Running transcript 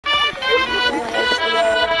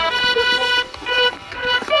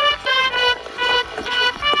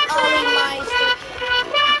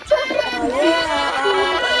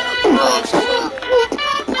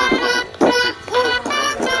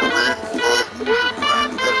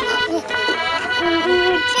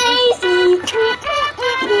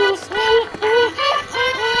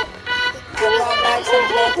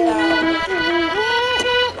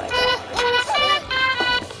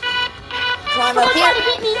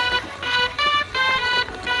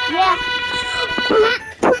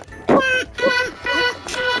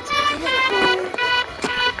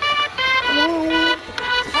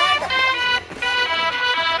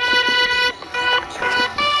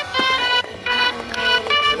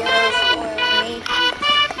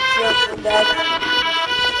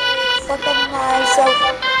What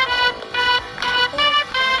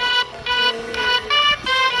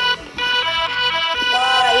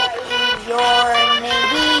is your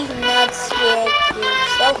name? Be not scared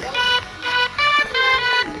yourself.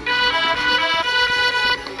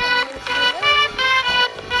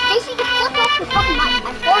 Daisy, just flip off the fucking mic. I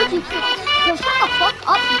warned you to. So shut the fuck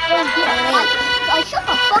up before you get a fight. Shut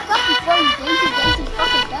the fuck up before you Daisy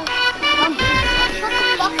fucking go. Shut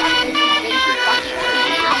the fuck up, Daisy fucking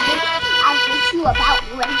I hate you about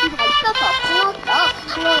Daisy. Like, shut the fuck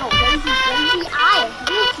up, little Daisy. I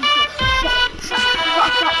hate you. Shut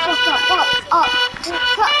the fuck up.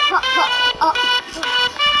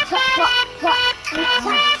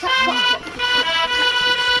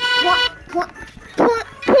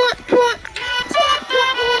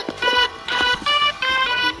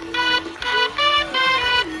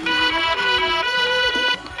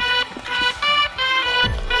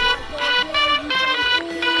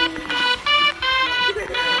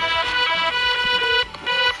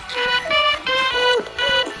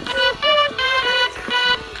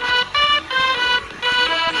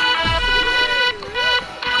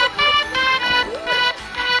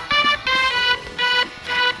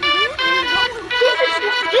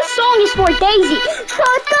 This song is for Daisy.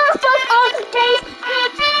 Shut the fuck up, Daisy.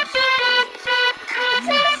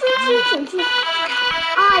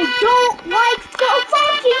 I don't like the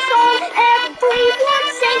fucking song.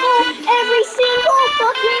 Every single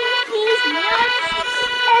fucking piece nuts.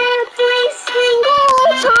 Every single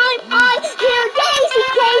time I hear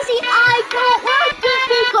Daisy, I don't like it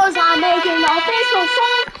because I'm making an official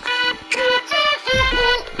song.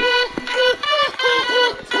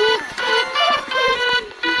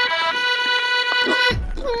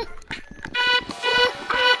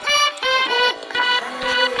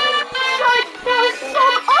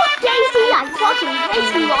 I'm fucking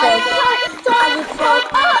Daisy like shut the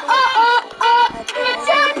fuck up.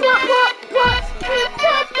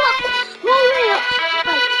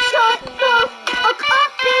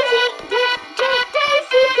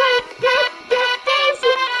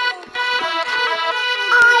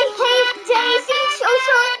 I hate Daisy, so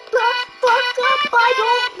shut the fuck up. I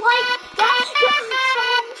don't like that song,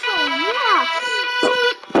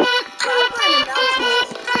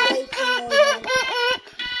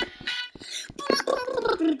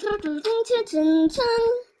 so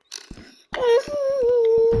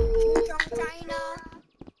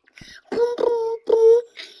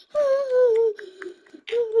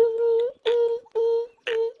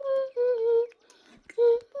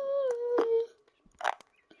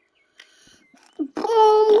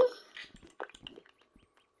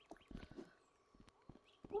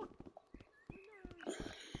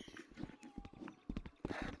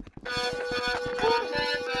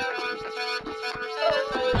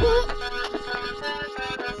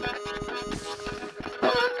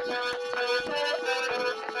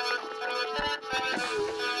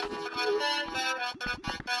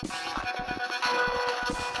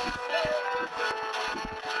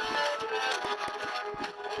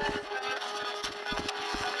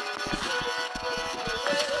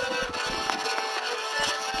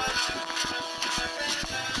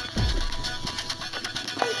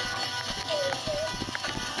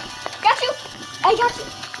I got you.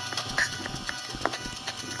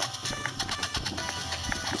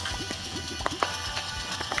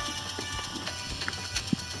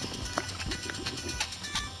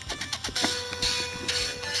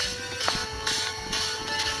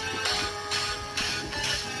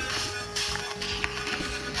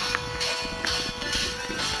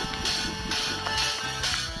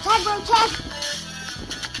 Tag, bro, tag.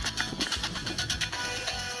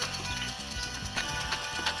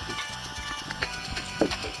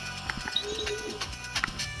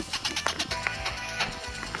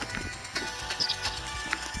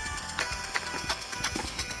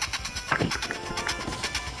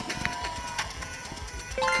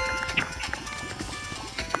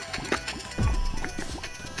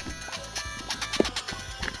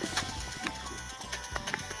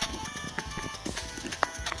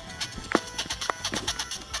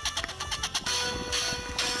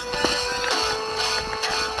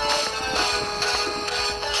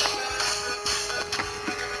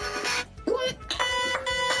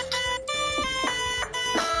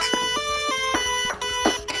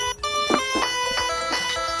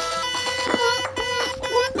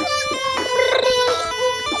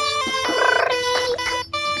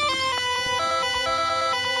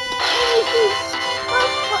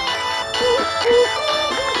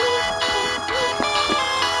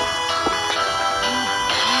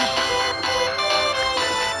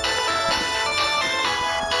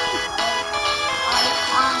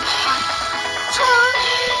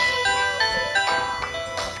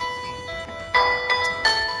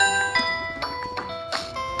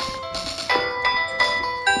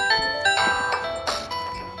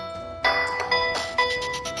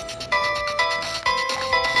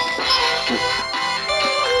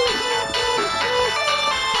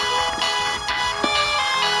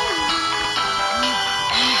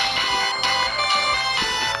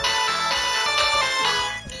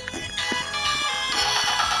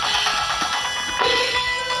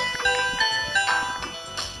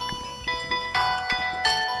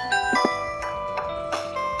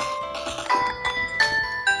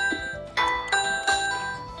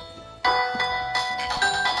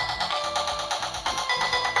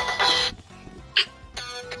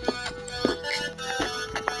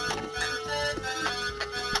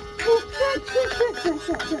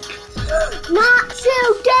 Not you,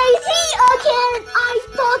 Daisy, again. I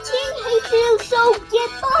fucking hate you, so get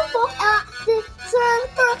the fuck out the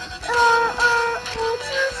server.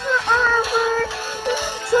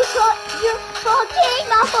 So shut your fucking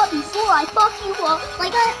mouth up before I fuck you up.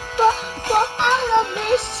 Like I fuck out of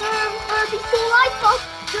this server before I fuck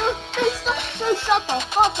your face up. So shut the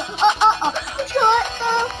fuck up. Shut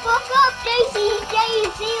the fuck up, Daisy.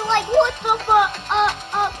 Like what the fuck?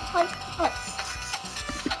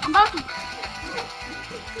 I'm about to.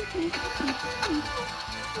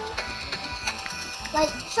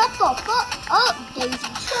 Like, shut the fuck up, Daisy.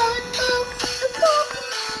 Shut the fuck up.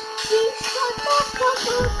 Shut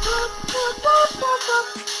the fuck up.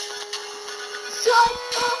 Shut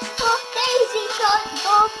the fuck, Daisy. Shut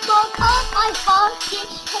the fuck up. I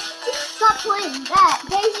fucking hate you. Stop playing that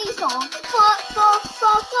Daisy song. Shut the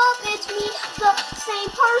fuck up. It's me, the same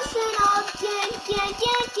person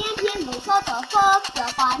again. No, shut the fuck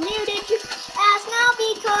up. I muted your ass now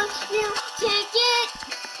because you can't get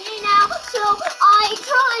me now. So I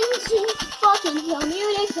try to fucking kill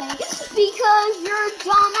you today because your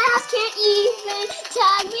dumb ass can't even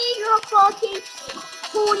tag me. You're fucking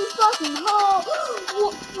horny fucking hoe.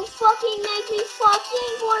 You fucking make me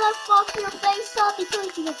fucking wanna fuck your face up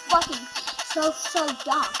because you're fucking so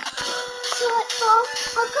dumb. Shut the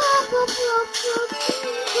fuck up.